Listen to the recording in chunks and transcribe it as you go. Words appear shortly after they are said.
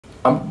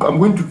I'm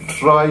going to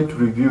try to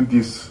review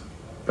this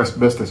as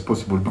best as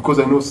possible, because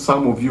I know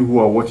some of you who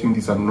are watching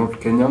this are not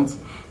Kenyans.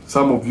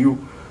 Some of you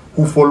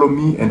who follow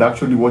me and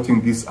actually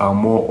watching this are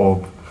more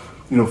of,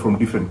 you know, from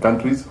different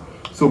countries.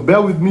 So bear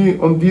with me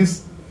on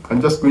this.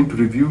 I'm just going to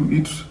review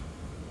it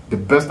the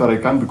best that I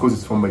can, because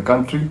it's from my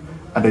country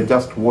and I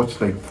just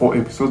watched like 4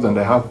 episodes, and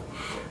I had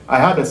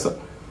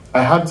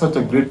such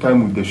a great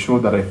time with the show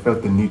that I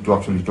felt the need to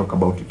actually talk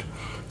about it.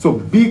 So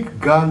Big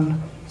Girl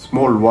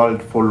Small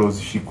World follows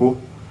Shiko.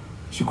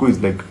 Shiko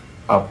is like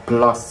a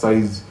plus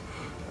size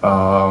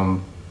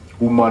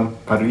woman,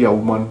 career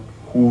woman,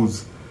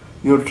 who's,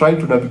 you know, trying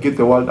to navigate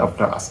the world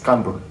after a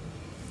scandal.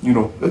 You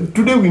know,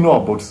 today we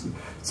know about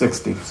sex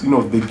tapes. You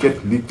know, they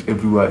get leaked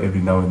everywhere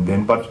every now and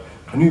then, but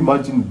can you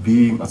imagine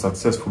being a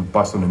successful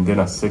person and then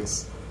a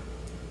sex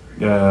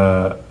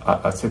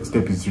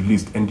tape is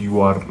released and you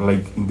are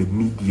like in the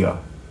media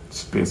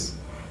space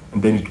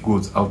and then it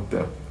goes out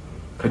there?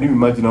 Can you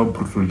imagine how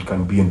brutal it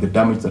can be and the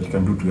damage that it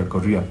can do to your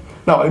career?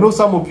 Now, I know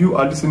some of you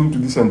are listening to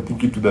this and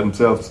thinking to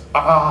themselves,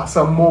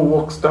 some more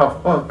woke stuff.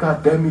 Oh,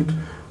 God damn it.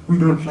 We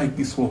don't like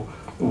this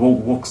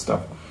woke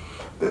stuff.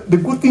 The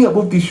good thing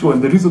about this show,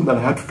 and the reason that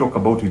I had to talk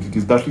about it,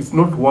 is that it's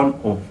not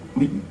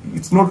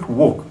it's not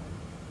woke.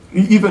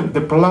 Even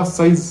the plus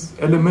size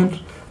element,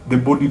 the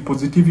body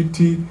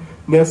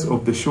positivity-ness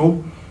of the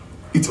show,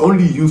 it's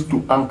only used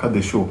to anchor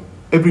the show.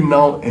 Every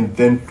now and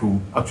then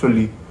to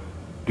actually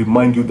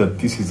remind you that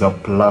this is a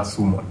plus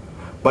woman.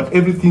 But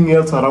everything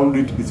else around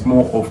it is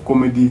more of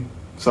comedy,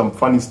 some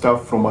funny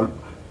stuff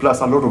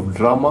plus a lot of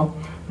drama.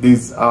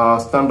 There's a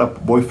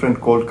stand-up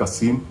boyfriend called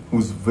Kasim,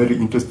 who's very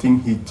interesting.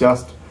 He's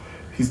just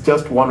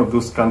one of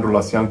those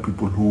scandalous young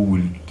people who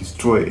will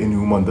destroy any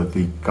woman that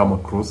they come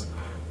across,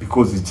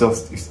 because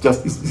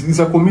he's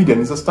a comedian.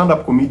 He's a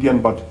stand-up comedian,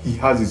 but he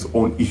has his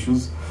own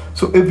issues.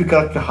 So every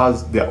character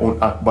has their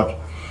own act. But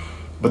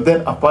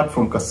then apart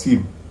from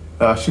Kasim,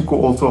 Shiko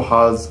also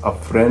has a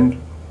friend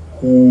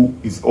who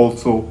is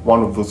also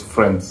one of those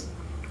friends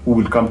who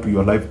will come to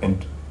your life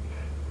and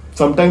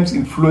sometimes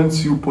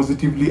influence you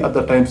positively,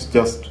 other times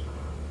just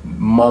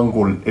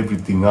mangle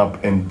everything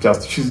up, and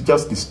she's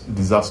just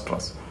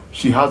disastrous.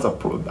 She has a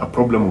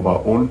problem of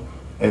her own,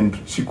 and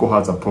Shiko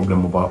has a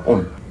problem of her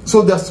own.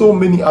 So there are so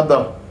many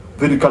other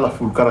very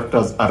colorful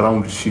characters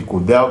around Shiko.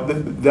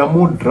 There are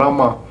more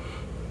drama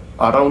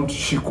around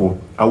Shiko,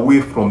 away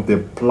from the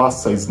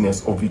plus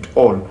sizeness of it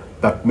all,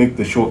 that make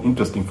the show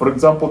interesting. For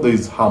example, there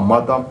is her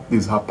mother, there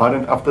is her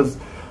parent.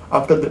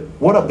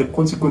 What are the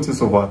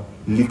consequences of a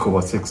leak of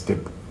a sex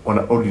tape on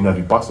an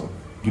ordinary person?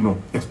 You know,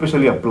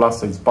 especially a plus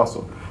size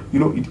person.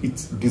 You know,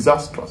 it's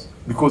disastrous,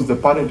 because the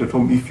parent at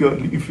home, if you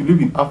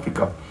live in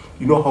Africa,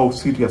 you know how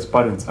serious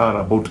parents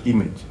are about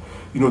image.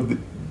 You know,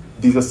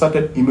 there's a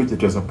certain image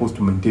that you're supposed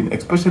to maintain,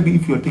 especially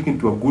if you're taken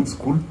to a good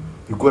school,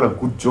 you got a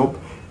good job,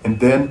 and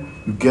then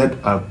you get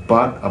a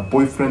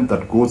boyfriend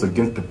that goes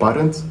against the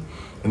parents,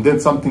 and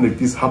then something like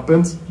this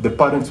happens, the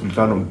parents will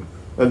turn on you.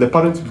 And the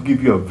parents will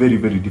give you a very,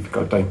 very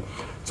difficult time.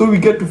 So we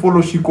get to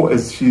follow Shiko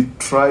as she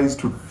tries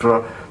to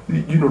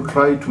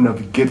try to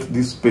navigate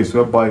this space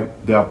whereby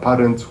there are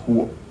parents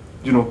who,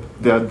 you know,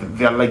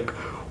 they're like,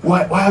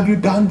 why have you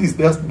done this?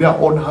 They're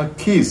on her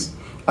case.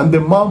 And the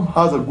mom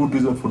has a good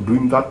reason for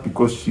doing that,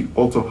 because she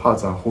also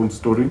has her own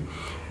story.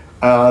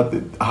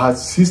 Her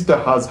sister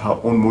has her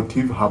own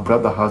motive. Her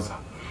brother has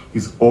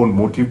his own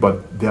motive,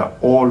 but they are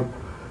all,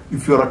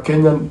 if you're a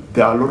Kenyan,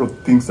 there are a lot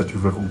of things that you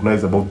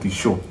recognize about this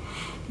show.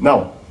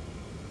 Now,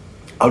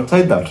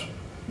 outside that,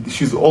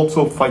 she's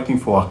also fighting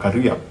for her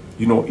career.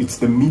 You know, it's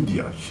the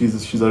media.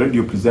 She's a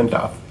radio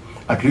presenter,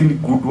 a really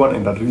good one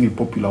and a really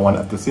popular one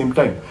at the same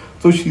time.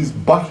 So she's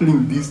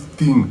battling this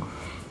thing.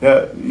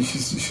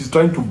 She's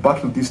trying to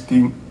battle this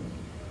thing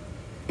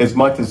as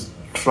much as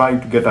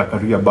trying to get her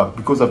career back,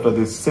 because after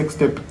the sex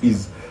tape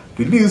is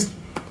released,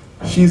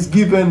 she's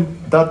given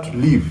that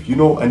leave, you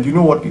know. And you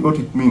know what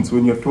it means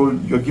when you're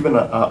told you're given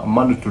a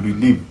mandatory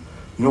leave.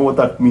 You know what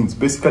that means?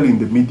 Basically in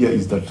the media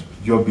is that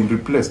you have been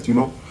replaced, you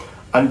know.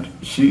 And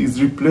she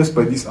is replaced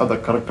by this other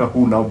character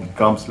who now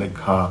becomes like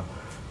her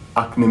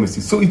arch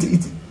nemesis. So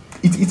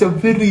it's a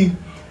very,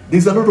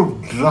 there's a lot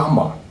of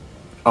drama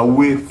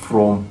away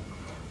from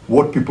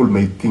what people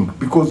may think,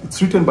 because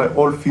it's written by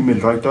all female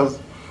writers,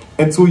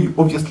 and so you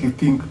obviously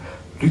think,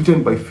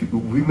 written by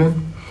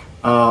women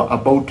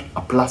about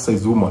a plus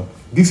size woman,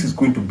 this is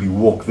going to be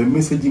woke, the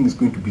messaging is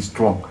going to be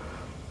strong.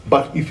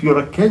 But if you're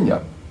a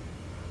Kenyan,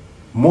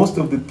 most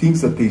of the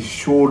things that they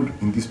showed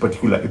in this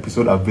particular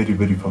episode are very,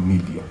 very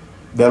familiar.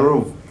 There are a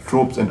lot of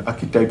tropes and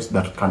archetypes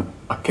that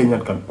a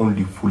Kenyan can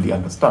only fully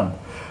understand.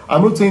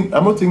 I'm not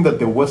saying that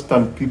the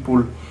Western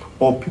people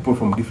or people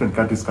from different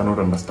countries cannot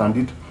understand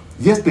it.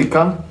 Yes, they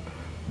can,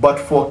 but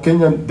for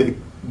Kenyan,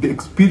 the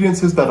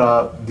experiences that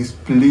are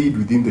displayed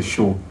within the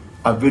show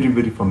are very,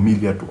 very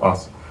familiar to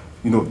us.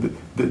 You know,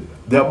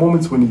 there are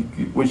moments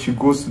when she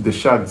goes to the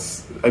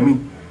shags, I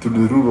mean, to the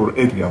rural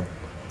area.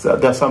 So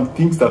there are some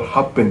things that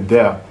happen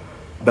there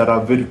that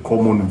are very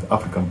common with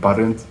African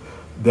parents.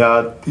 There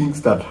are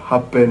things that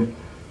happen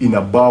in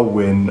a bar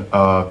when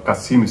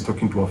Kasim is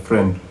talking to a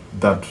friend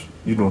that,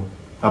 you know,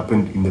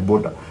 happened in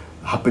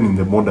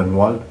the modern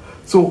world.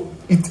 So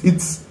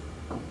it's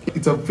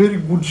a very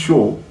good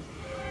show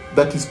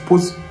that is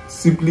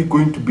possibly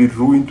going to be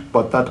ruined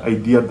by that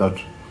idea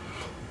that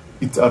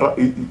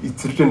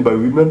it's written by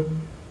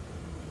women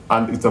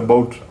and it's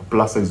about a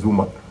plus size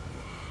woman.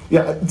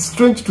 Yeah, it's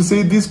strange to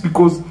say this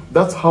because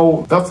that's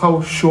how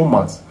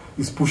Showmax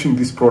is pushing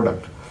this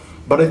product.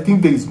 But I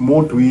think there is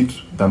more to it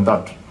than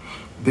that.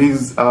 There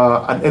is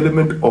an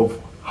element of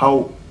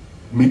how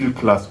middle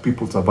class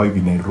people survive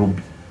in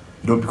Nairobi,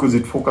 you know, because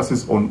it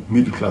focuses on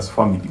middle class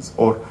families,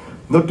 or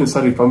not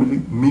necessarily family,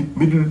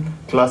 middle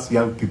class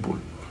young people.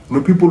 You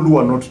know, people who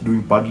are not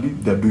doing badly,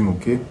 they're doing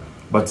okay,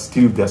 but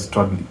still they're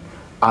struggling.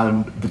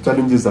 And the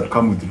challenges that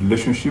come with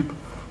relationship,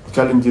 the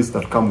challenges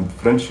that come with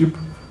friendship,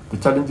 the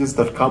challenges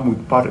that come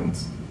with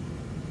parents.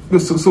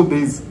 So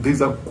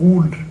there's a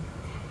good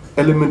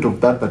element of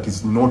that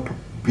is not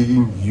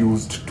being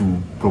used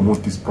to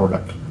promote this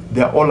product.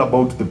 They're all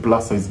about the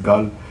plus size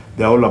girl.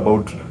 They're all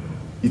about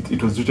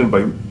it was written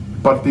by,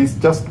 but there's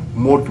just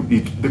more to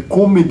it. The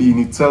comedy in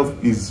itself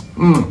is,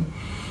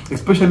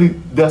 especially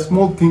there are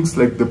small things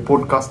like the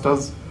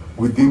podcasters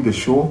within the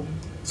show.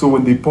 So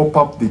when they pop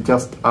up, they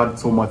just add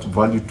so much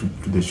value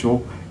to the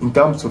show. In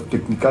terms of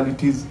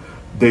technicalities,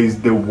 there is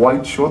the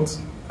wide shots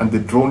and the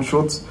drone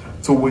shots.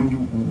 So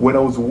when I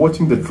was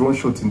watching the drone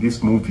shots in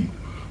this movie,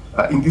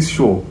 in this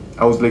show,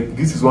 I was like,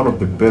 this is one of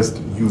the best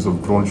use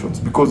of drone shots,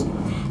 because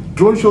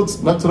drone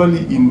shots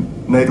naturally in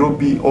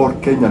Nairobi or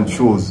Kenyan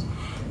shows,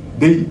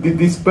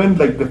 they spend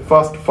like the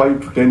first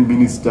 5 to 10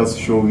 minutes just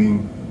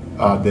showing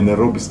the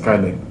Nairobi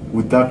skyline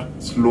with that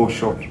slow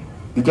shot.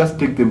 They just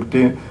take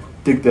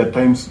their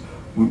times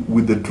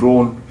with the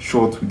drone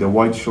shots, with the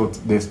wide shots,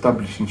 the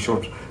establishing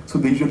shots. So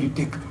they usually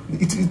take,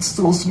 it's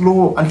so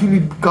slow until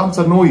it becomes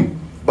annoying.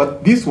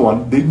 But this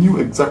one, they knew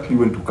exactly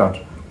when to cut.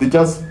 They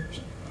just,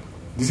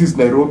 this is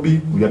Nairobi,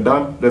 we are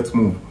done, let's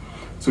move.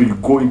 So you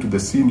go into the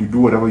scene, you do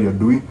whatever you're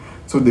doing.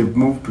 So they've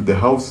moved to the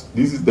house,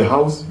 this is the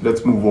house,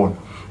 let's move on.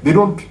 They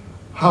don't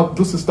have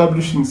those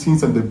establishing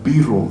scenes, and the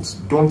B-rolls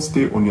don't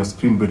stay on your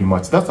screen very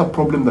much. That's a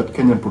problem that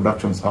Kenyan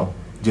productions have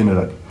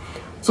generally.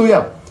 So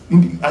yeah,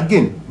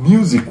 again,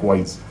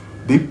 music-wise,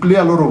 they play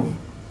a lot of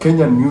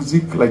Kenyan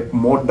music, like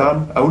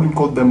modern. I wouldn't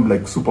call them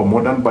like super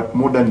modern, but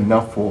modern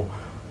enough for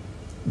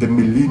the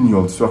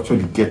millennials to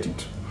actually get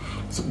it.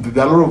 So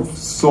there are a lot of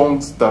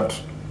songs that,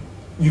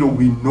 you know,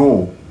 we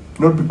know,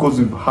 not because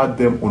we've heard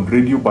them on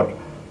radio, but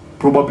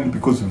probably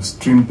because we've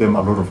streamed them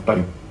a lot of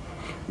time.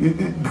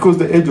 Because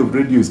the age of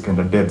radio is kind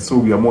of dead, so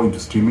we are more into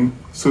streaming.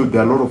 So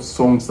there are a lot of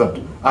songs that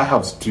I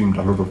have streamed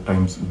a lot of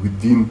times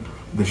within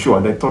the show,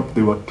 and I thought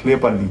they were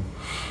cleverly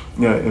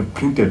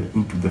printed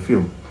into the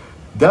film.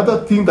 The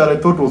other thing that I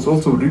thought was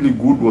also really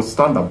good was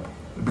stand-up,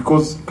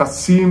 because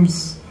Kasim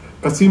is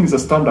a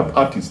stand-up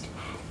artist.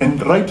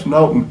 And right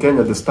now in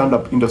Kenya, the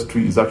stand-up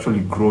industry is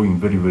actually growing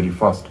very, very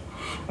fast.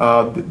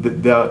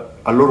 There are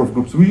a lot of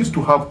groups. We used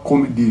to have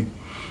comedy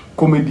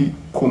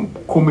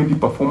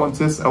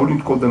performances. I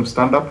wouldn't call them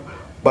stand-up,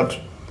 but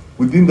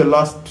within the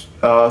last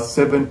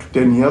 7 to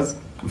 10 years,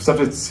 we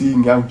started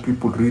seeing young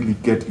people really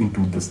get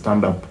into the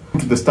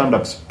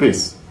stand-up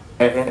space.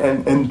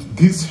 And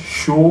this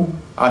show,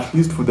 at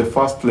least for the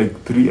first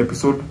like 3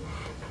 episodes,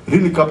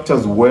 really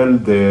captures well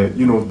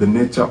the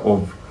nature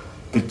of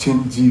the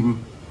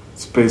changing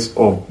space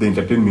of the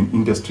entertainment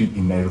industry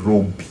in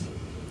Nairobi.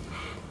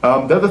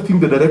 The other thing,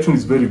 the direction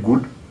is very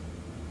good.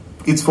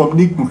 It's from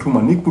Nick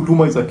Mutuma. Nick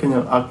Mutuma is a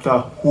Kenyan actor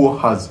who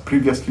has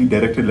previously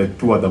directed like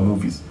 2 other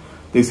movies.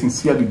 There's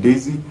Sincerely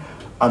Daisy,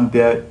 and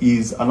there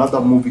is another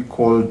movie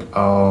called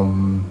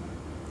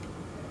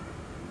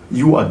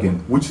You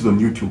Again, which is on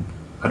YouTube.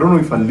 I don't know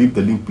if I'll leave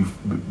the link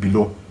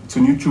below. It's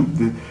on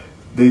YouTube.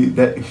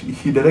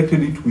 He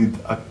directed it with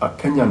a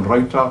Kenyan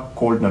writer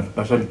called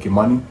Natalie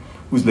Kimani,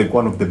 who's like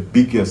one of the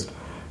biggest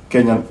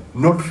Kenyan,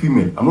 not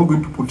female. I'm not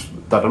going to put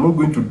that. I'm not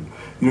going to,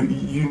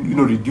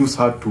 reduce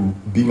her to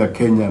being a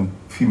Kenyan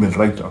female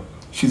writer.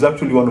 She's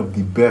actually one of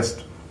the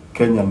best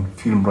Kenyan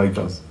film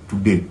writers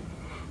today.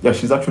 Yeah,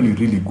 she's actually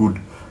really good.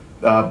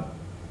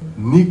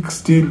 Nick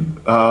still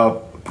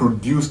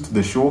produced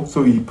the show,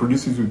 so he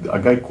produces with a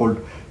guy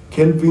called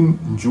Kelvin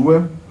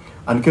Njue,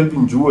 and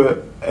Kelvin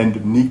Njue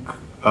and Nick,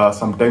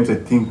 sometimes I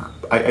think,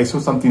 I saw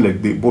something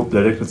like they both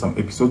directed some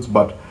episodes,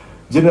 but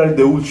generally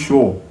the whole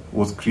show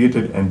was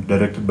created and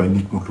directed by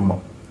Nick Mutuma.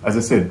 As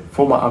I said,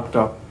 former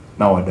actor,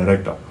 now a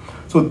director.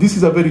 So this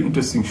is a very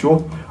interesting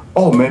show.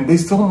 Oh man,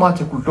 there's so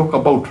much I could talk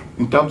about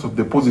in terms of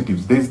the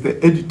positives. There's the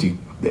editing.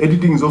 The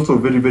editing is also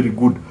very, very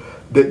good.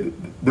 The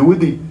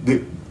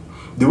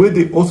way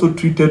they also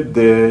treated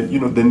the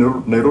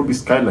Nairobi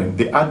skyline.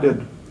 They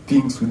added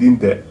things within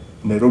the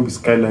Nairobi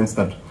skylines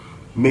that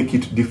make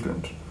it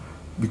different,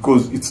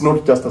 because it's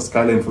not just a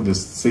skyline for the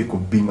sake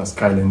of being a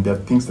skyline. There are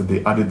things that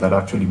they added that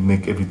actually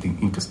make everything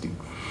interesting.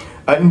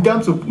 In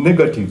terms of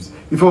negatives,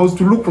 if I was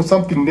to look for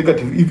something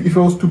negative, if I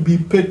was to be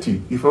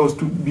petty, if I was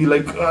to be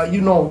like,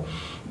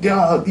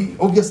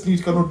 obviously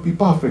it cannot be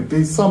perfect.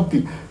 There's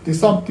something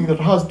that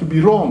has to be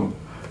wrong.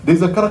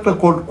 There's a character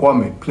called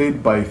Kwame,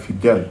 played by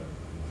Fidel.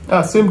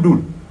 Same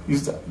dude.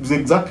 He's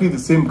exactly the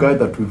same guy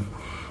that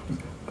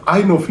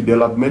I know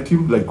Fidel. I've met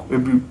him like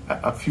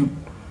a few.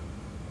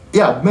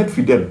 Yeah, I've met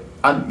Fidel,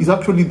 and he's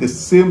actually the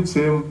same.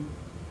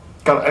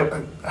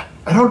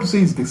 I don't want to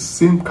say it's the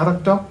same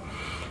character,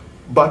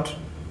 but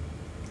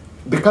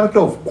the character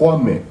of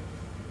Kwame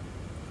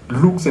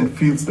looks and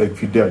feels like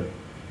Fidel.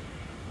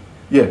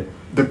 Yeah,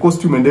 the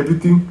costume and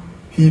everything,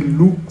 he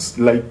looks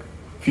like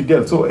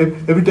Fidel. So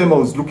every time I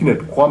was looking at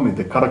Kwame,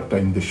 the character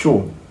in the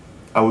show,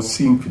 I was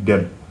seeing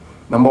Fidel.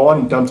 Number one,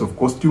 in terms of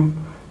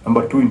costume.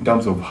 Number two, in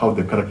terms of how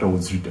the character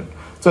was written.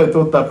 So I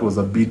thought that was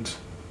a bit...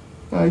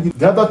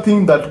 the other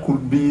thing that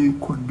could be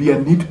a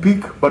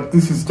nitpick, but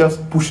this is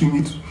just pushing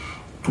it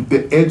to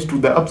the edge, to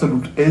the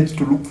absolute edge,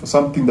 to look for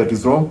something that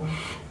is wrong,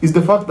 is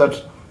the fact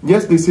that,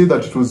 yes, they say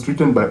that it was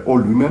written by all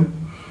women,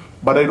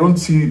 but I don't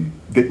see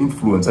the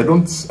influence. I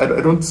don't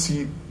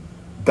see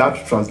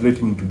that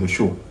translating into the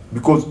show.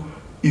 Because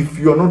if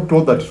you are not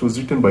told that it was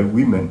written by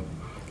women,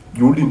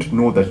 you wouldn't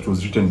know that it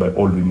was written by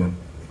all women.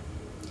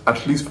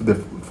 At least for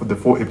the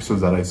 4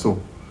 episodes that I saw.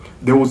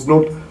 There was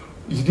not,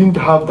 you didn't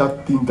have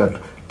that thing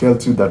that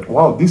tells you that,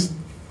 wow, this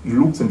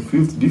looks and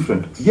feels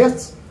different.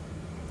 Yes,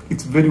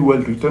 it's very well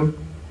written.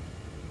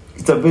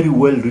 It's a very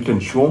well written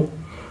show,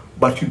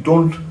 but you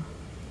don't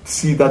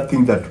see that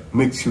thing that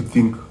makes you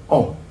think,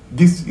 oh,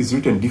 this is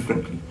written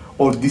differently,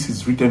 or this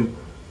is written,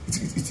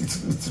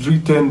 it's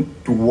written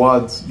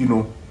towards, you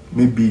know,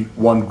 maybe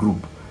one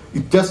group.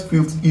 It just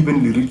feels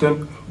evenly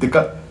written.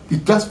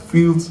 It just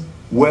feels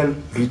well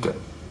written.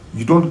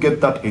 You don't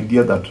get that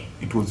idea that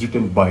it was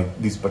written by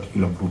this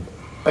particular group.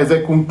 As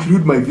I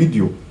conclude my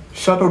video,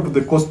 shout out to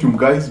the costume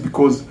guys,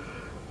 because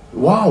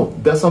wow,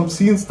 there's some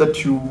scenes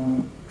that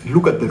you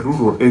look at the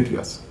rural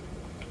areas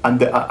and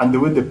the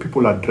way the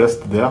people are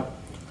dressed there,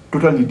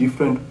 totally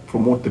different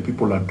from what the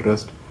people are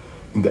dressed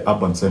in the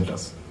urban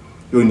centers.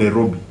 You're in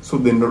Nairobi, so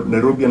the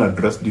Nairobian are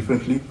dressed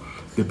differently.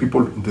 The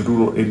people in the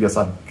rural areas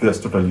are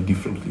dressed totally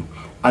differently.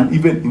 And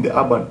even in the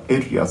urban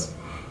areas,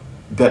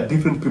 there are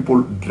different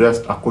people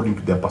dressed according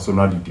to their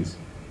personalities.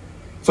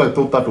 So I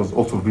thought that was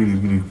also really,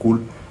 really cool.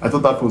 I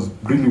thought that was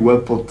really well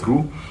thought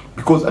through,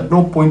 because at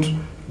no point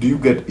do you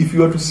get, if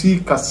you are to see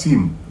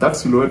Kasim, that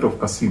silhouette of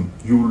Kasim,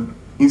 you'll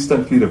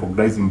instantly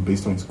recognize him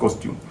based on his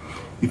costume.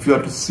 If you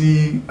are to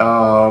see,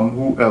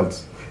 who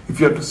else? If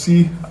you are to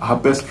see her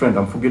best friend,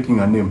 I'm forgetting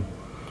her name,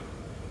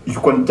 you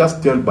can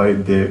just tell by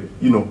the,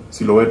 you know,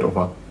 silhouette of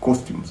her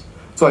costumes.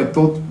 So I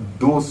thought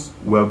those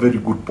were very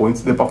good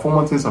points. The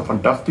performances are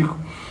fantastic.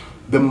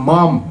 The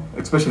mom,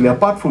 especially,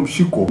 apart from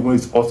Shiko, who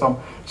is awesome,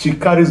 she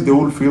carries the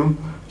whole film.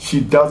 She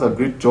does a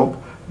great job.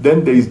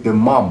 Then there is the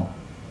mom.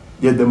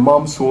 Yeah, the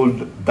mom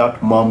sold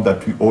that mom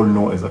that we all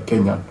know as a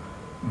Kenyan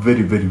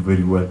very, very,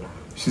 very well.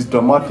 She's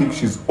dramatic.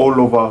 She's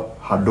all over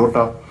her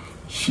daughter.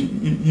 She,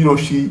 you know,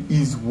 she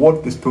is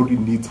what the story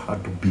needs her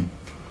to be.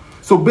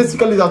 So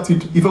basically that's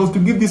it. If I was to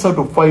give this out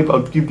of 5, I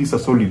would give this a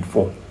solid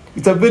 4.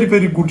 It's a very,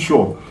 very good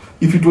show.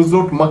 If it was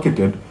not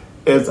marketed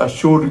as a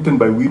show written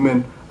by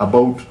women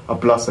about a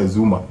plus size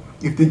woman,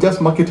 if they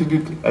just marketed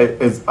it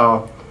as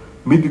a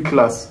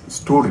middle-class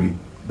story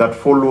that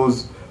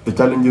follows the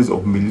challenges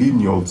of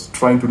millennials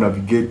trying to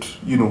navigate,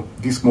 you know,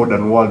 this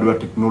modern world where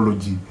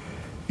technology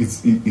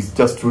is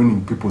just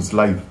ruining people's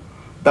life,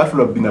 that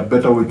would have been a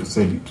better way to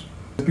sell it.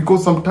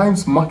 Because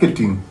sometimes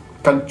marketing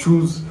can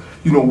choose,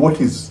 you know, what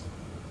is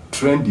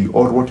trendy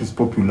or what is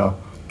popular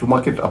to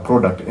market a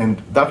product, and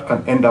that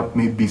can end up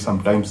maybe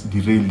sometimes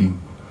derailing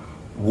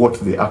what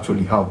they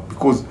actually have.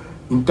 Because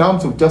in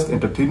terms of just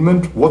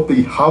entertainment, what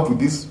they have with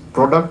this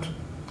product,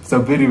 it's a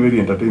very, very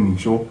entertaining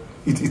show.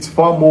 It's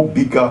far more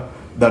bigger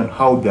than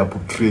how they are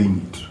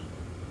portraying it.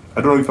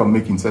 I don't know if I'm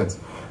making sense.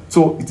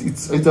 So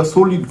it's a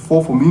solid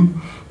 4 for me.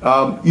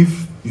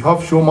 If you have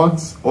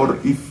Showmax, or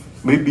if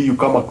maybe you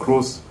come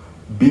across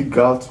Big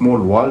Girl Small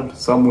World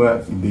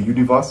somewhere in the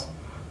universe,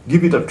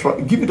 give it a try,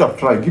 give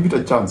it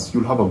a chance.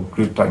 You'll have a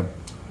great time.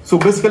 So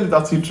basically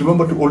that's it.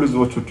 Remember to always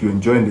watch what you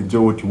enjoy and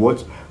enjoy what you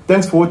watch.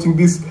 Thanks for watching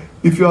this.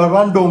 If you're a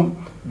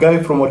random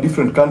guy from a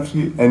different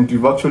country and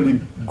you've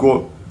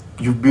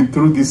been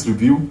through this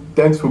review,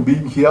 thanks for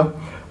being here.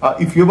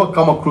 If you ever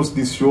come across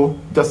this show,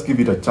 just give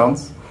it a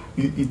chance.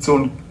 It's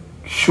on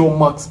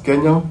Showmax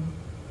Kenya.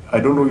 I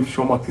don't know if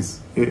Showmax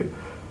is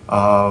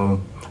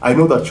I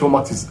know that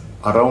Showmax is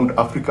around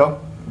Africa,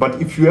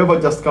 but if you ever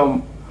just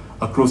come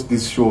across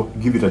this show,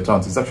 give it a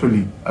chance. It's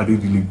actually a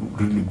really,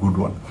 really good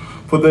one.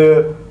 For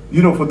the,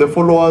 you know, for the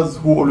followers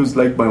who always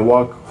like my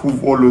work,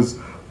 who've always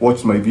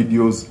watched my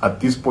videos, at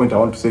this point I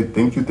want to say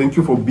thank you. Thank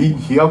you for being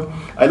here.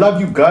 I love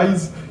you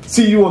guys.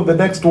 See you on the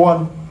next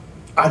one.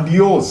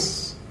 Adios.